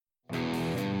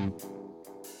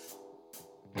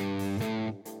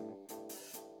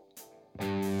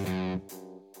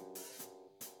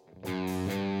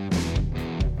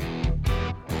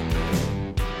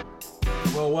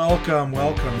Welcome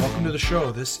to the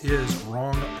show. This is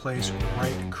Wrong Place,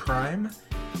 Right Crime.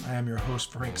 I am your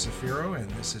host, Frank Zafiro,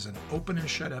 and this is an open and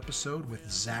shut episode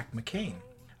with Zach McCain.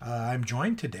 I'm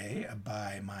joined today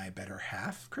by my better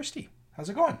half, Christy. How's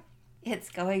it going? It's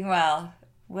going well.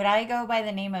 Would I go by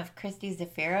the name of Christy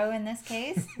Zafiro in this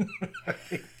case?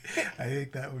 I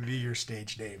think that would be your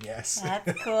stage name, yes.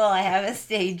 That's cool. I have a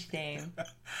stage name.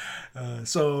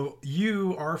 So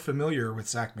you are familiar with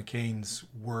Zach McCain's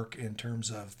work in terms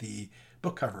of the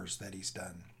book covers that he's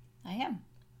done. I am.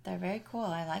 They're very cool.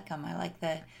 I like them. I like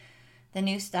the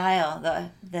new style,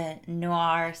 the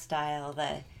noir style,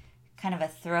 the kind of a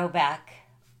throwback,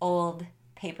 old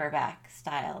paperback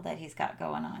style that he's got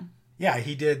going on. Yeah,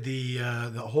 he did the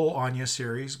whole Anya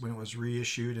series when it was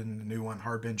reissued, and the new one,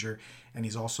 Harbinger, and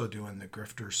he's also doing the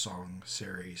Grifter Song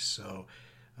series. So,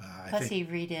 Plus he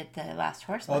redid The Last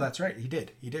Horseman. Oh, that's right. He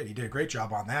did a great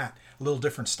job on that. A little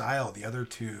different style. The other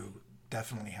two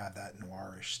definitely had that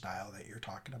noirish style that you're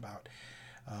talking about.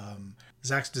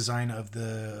 Zach's design of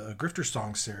the Grifter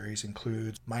Song series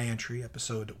includes my entry,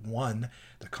 episode 1,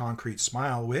 The Concrete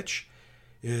Smile, which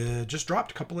just dropped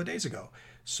a couple of days ago.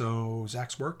 So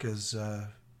Zach's work is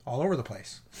all over the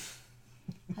place.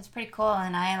 That's pretty cool.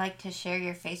 And I like to share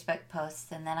your Facebook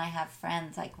posts. And then I have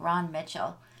friends like Ron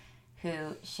Mitchell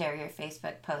who share your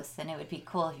Facebook posts. And it would be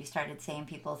cool if you started saying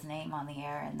people's name on the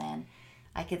air. And then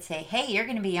I could say, hey, you're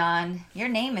going to be on, your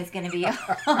name is going to be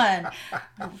on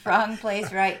Wrong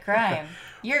Place, Right Crime.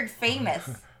 You're famous.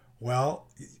 Well,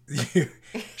 you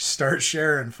start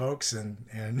sharing, folks,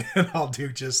 and I'll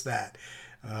do just that.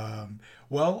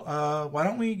 Why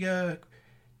don't we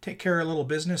take care of a little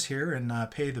business here and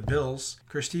pay the bills?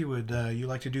 Christy, would you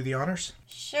like to do the honors?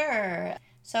 Sure.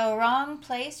 So Wrong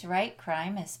Place, Right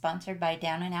Crime is sponsored by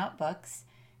Down and Out Books.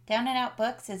 Down and Out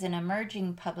Books is an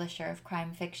emerging publisher of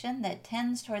crime fiction that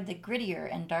tends toward the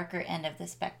grittier and darker end of the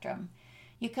spectrum.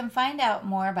 You can find out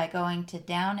more by going to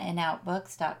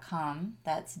downandoutbooks.com.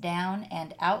 That's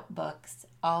downandoutbooks,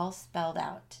 all spelled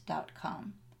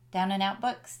out.com. Down and Out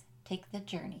Books. Take the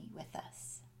journey with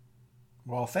us.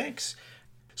 Well, thanks.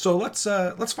 So let's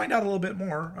find out a little bit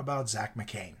more about Zach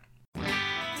McCain.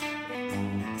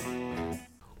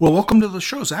 Well, welcome to the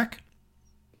show, Zach.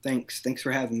 Thanks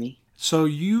for having me. So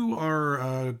you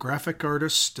are a graphic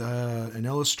artist, an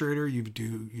illustrator. You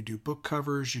do book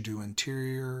covers, you do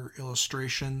interior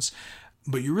illustrations,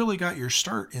 but you really got your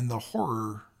start in the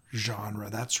horror genre.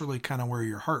 That's really kind of where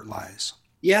your heart lies.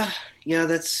 Yeah,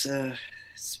 that's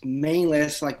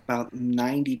that's like about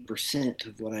 90%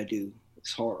 of what I do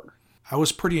is horror. I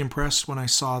was pretty impressed when I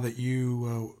saw that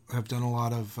you have done a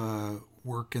lot of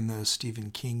work in the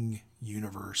Stephen King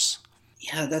universe.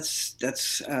 Yeah,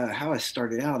 that's how I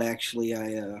started out. Actually,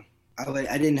 I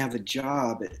didn't have a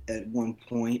job at one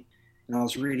point, and I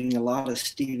was reading a lot of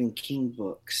Stephen King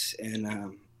books.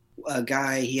 And a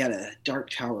guy, he had a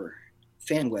Dark Tower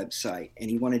fan website,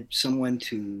 and he wanted someone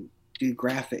to do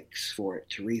graphics for it,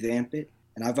 to revamp it.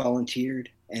 And I volunteered,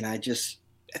 and at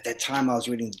that time I was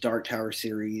reading the Dark Tower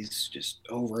series just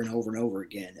over and over and over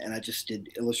again. And I just did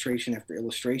illustration after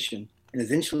illustration. And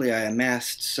eventually I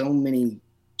amassed so many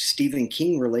Stephen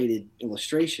King related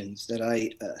illustrations that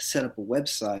I set up a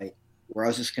website where I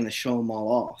was just going to show them all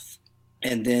off.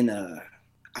 And then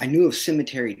I knew of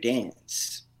Cemetery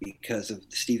Dance because of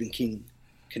the Stephen King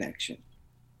connection.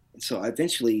 And so I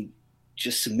eventually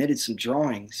just submitted some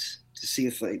drawings to see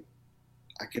if I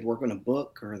could work on a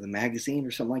book or the magazine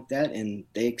or something like that. And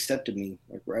they accepted me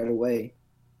like right away.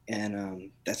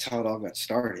 And that's how it all got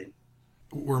started.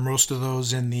 Were most of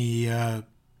those in the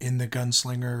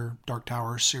Gunslinger Dark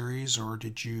Tower series, or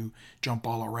did you jump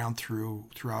all around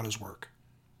throughout his work?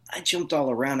 I jumped all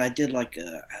around. I did like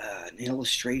an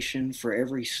illustration for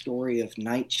every story of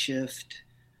Night Shift.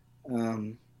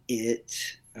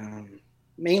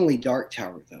 Mainly Dark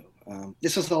Tower though.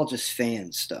 This was all just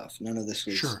fan stuff. None of this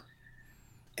was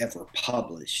ever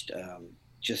published.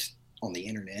 Just on the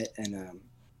internet, and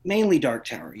mainly Dark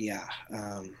Tower. Yeah.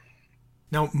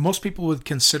 Now, most people would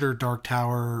consider Dark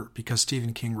Tower, because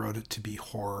Stephen King wrote it, to be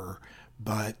horror,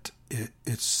 but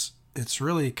it's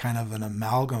really kind of an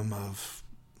amalgam of,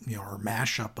 or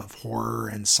mashup of horror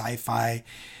and sci-fi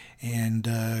and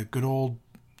good old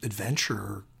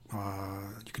adventure.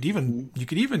 You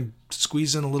could even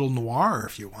squeeze in a little noir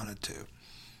if you wanted to.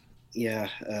 Yeah,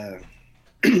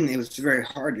 it was very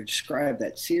hard to describe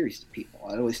that series to people.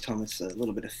 I always tell them it's a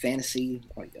little bit of fantasy,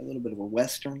 like a little bit of a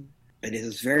Western. But it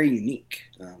was very unique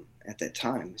at that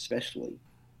time, especially.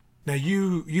 Now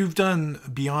you've done,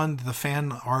 beyond the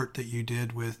fan art that you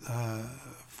did with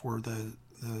for the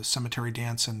Cemetery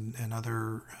Dance and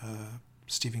other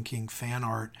Stephen King fan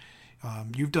art,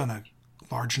 you've done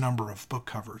large number of book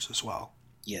covers as well.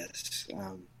 Yes.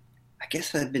 I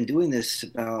guess I've been doing this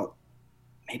about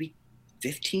maybe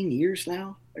 15 years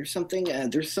now or something.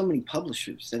 There's so many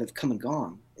publishers that have come and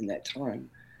gone in that time.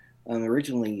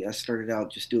 Originally, I started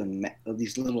out just doing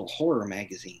these little horror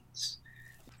magazines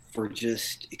for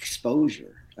just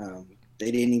exposure.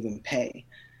 They didn't even pay,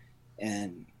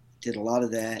 and did a lot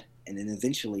of that, and then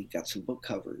eventually got some book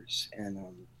covers. And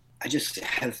I just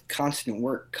have constant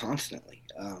work constantly.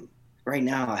 Right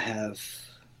now, I have,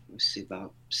 let's see,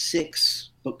 about 6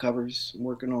 book covers I'm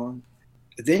working on.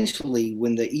 Eventually,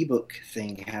 when the ebook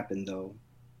thing happened, though,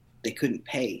 they couldn't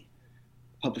pay.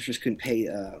 Publishers couldn't pay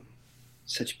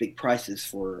such big prices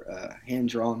for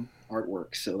hand-drawn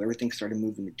artwork, so everything started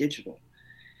moving to digital.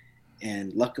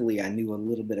 And luckily, I knew a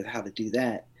little bit of how to do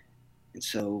that. And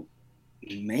so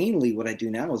mainly what I do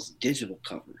now is digital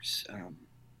covers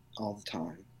all the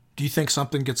time. Do you think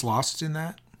something gets lost in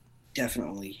that?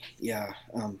 Definitely, yeah.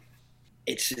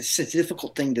 It's a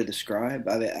difficult thing to describe.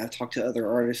 I talk to other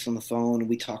artists on the phone, and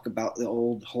we talk about the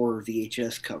old horror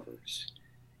VHS covers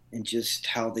and just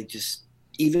how they just,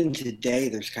 even today,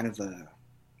 there's kind of a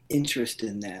interest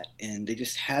in that, and they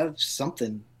just have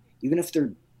something, even if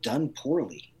they're done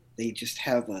poorly, they just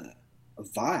have a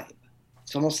vibe.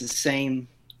 It's almost the same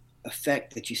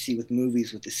effect that you see with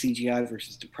movies with the CGI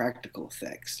versus the practical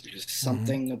effects. There's just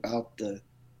something about the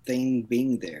thing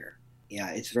being there. Yeah,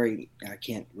 I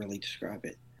can't really describe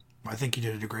it. I think you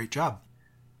did a great job.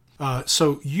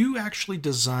 So you actually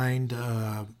designed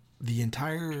the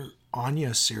entire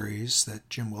Anya series that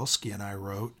Jim Wilski and I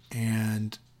wrote,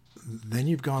 and then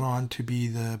you've gone on to be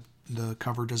the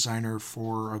cover designer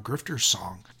for A Grifter's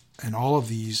Song. And all of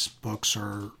these books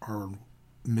are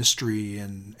mystery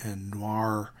and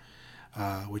noir,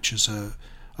 which is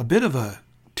a bit of a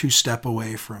 2-step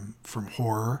away from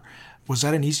horror. Was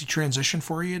that an easy transition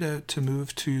for you to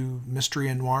move to mystery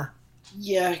and noir?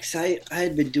 Yeah, because I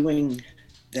had been doing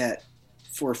that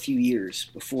for a few years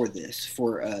before this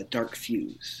for Dark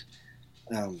Fuse.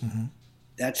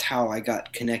 That's how I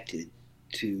got connected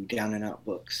to Down and Out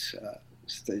Books.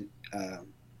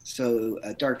 So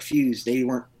Dark Fuse, they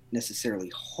weren't necessarily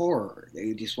horror.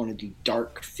 They just wanted to do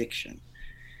dark fiction.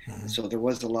 So there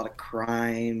was a lot of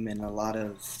crime and a lot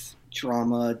of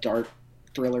drama, dark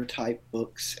thriller type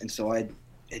books. And so I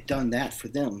had done that for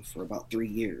them for about 3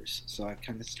 years. So I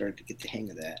kind of started to get the hang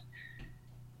of that.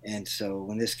 And so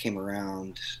when this came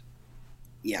around,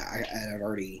 yeah, I had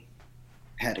already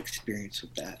had experience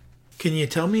with that. Can you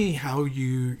tell me how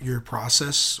your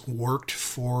process worked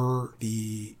for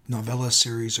the novella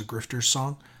series A Grifter's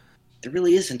Song? There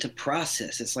really isn't a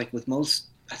process. It's like with most,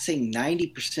 I'd say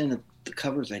 90% of the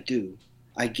covers I do,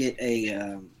 I get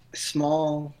a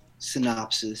small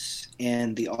synopsis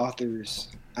and the author's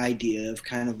idea of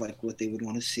kind of like what they would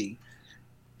want to see.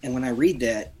 And when I read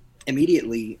that,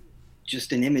 immediately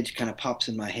just an image kind of pops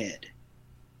in my head.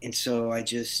 And so I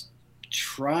just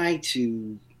try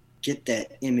to get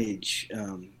that image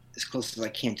as close as I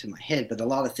can to my head, but a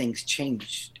lot of things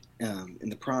changed in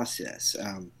the process.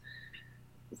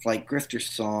 With like Grifter's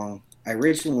Song, I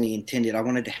originally intended, I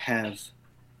wanted to have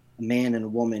a man and a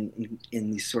woman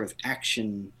in these sort of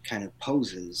action kind of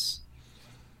poses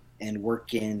and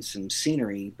work in some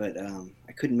scenery, but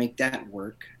I couldn't make that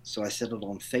work, so I settled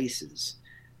on faces.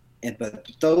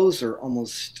 But those are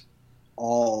almost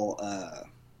all, I'd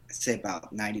say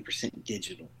about 90%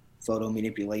 digital, photo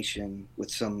manipulation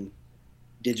with some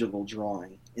digital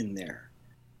drawing in there.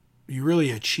 You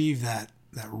really achieve that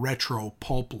retro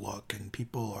pulp look, and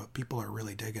people are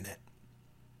really digging it.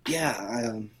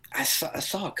 Yeah, I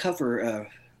saw a cover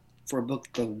for a book,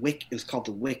 it was called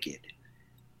The Wicked,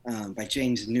 by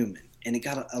James Newman, and it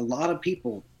got a lot of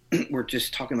people were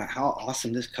just talking about how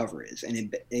awesome this cover is, and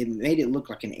it made it look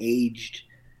like an aged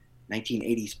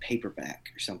 1980s paperback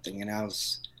or something, and I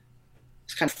was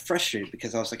kind of frustrated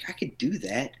because I was like, I could do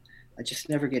that, I just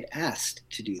never get asked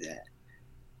to do that.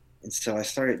 And so I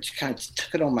started to kind of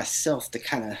took it on myself to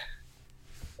kind of,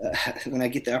 when I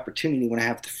get the opportunity, when I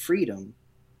have the freedom,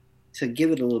 to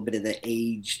give it a little bit of that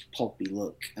aged, pulpy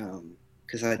look.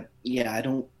 Because I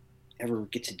don't ever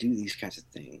get to do these kinds of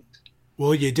things.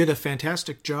 Well, you did a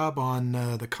fantastic job on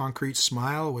The Concrete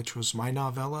Smile, which was my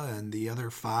novella, and the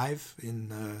other 5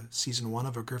 in season 1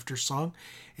 of A Grifter's Song.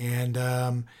 And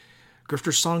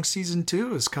Grifter's Song season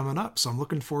 2 is coming up, so I'm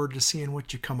looking forward to seeing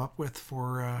what you come up with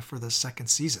for the second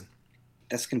season.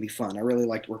 That's going to be fun. I really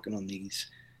liked working on these.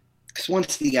 Because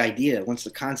once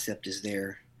the concept is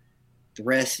there, the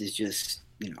rest is just,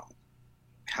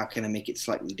 how can I make it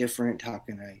slightly different? How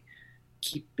can I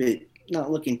keep it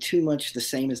not looking too much the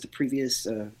same as the previous?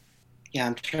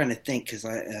 I'm trying to think, because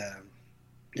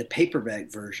the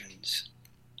paperback versions,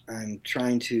 I'm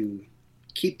trying to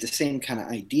keep the same kind of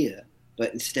idea,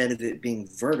 but instead of it being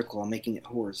vertical, I'm making it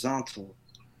horizontal.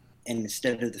 And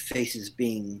instead of the faces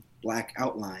being black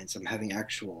outlines, I'm having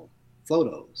actual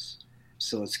photos.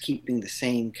 So it's keeping the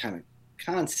same kind of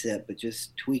concept, but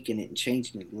just tweaking it and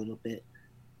changing it a little bit.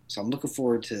 So I'm looking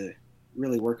forward to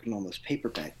really working on those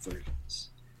paperback versions.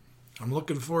 I'm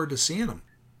looking forward to seeing them.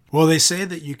 Well, they say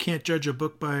that you can't judge a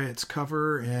book by its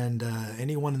cover, and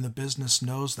anyone in the business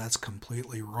knows that's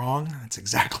completely wrong. That's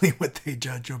exactly what they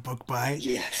judge a book by.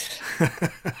 Yes.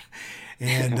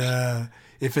 And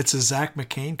if it's a Zach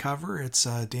McCain cover, it's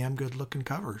a damn good looking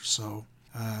cover. So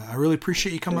I really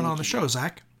appreciate you coming on the show,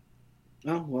 Zach.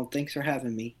 Oh, well, thanks for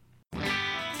having me.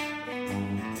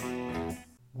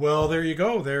 Well, there you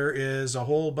go. There is a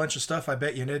whole bunch of stuff I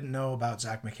bet you didn't know about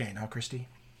Zach McCain, huh, Christy?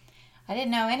 I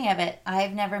didn't know any of it.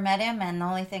 I've never met him, and the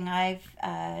only thing I've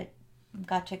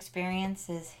got to experience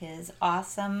is his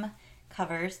awesome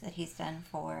covers that he's done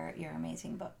for your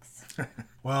amazing books.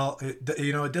 Well, it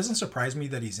doesn't surprise me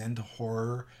that he's into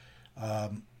horror a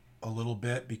little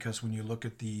bit, because when you look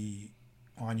at the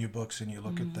Anya books and you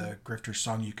look at the Grifter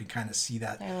Song, you can kind of see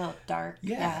that. They're a little dark.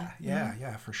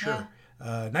 Yeah, for sure.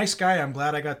 Yeah. Nice guy. I'm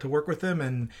glad I got to work with him.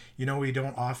 And, we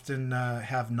don't often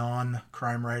have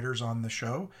non-crime writers on the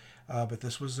show, but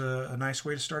this was a nice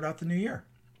way to start out the new year.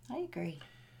 I agree.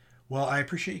 Well, I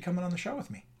appreciate you coming on the show with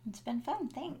me. It's been fun.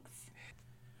 Thanks.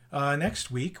 Next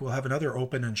week, we'll have another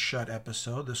open and shut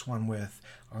episode, this one with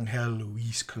Angel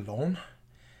Luis Colon.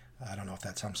 I don't know if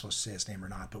that's how I'm supposed to say his name or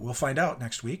not, but we'll find out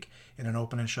next week in an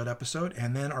open and shut episode.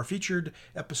 And then our featured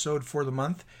episode for the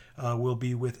month will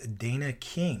be with Dana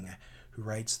King, who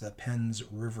writes the Penns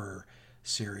River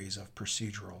series of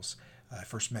procedurals. I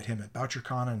first met him at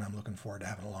BoucherCon, and I'm looking forward to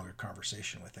having a longer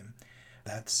conversation with him.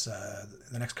 That's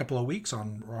the next couple of weeks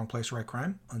on Wrong Place, Right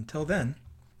Crime. Until then,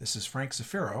 this is Frank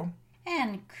Zafiro.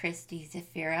 And Christy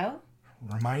Zafiro.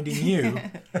 Reminding you...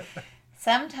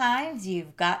 Sometimes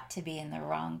you've got to be in the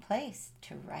wrong place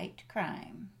to write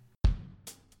crime.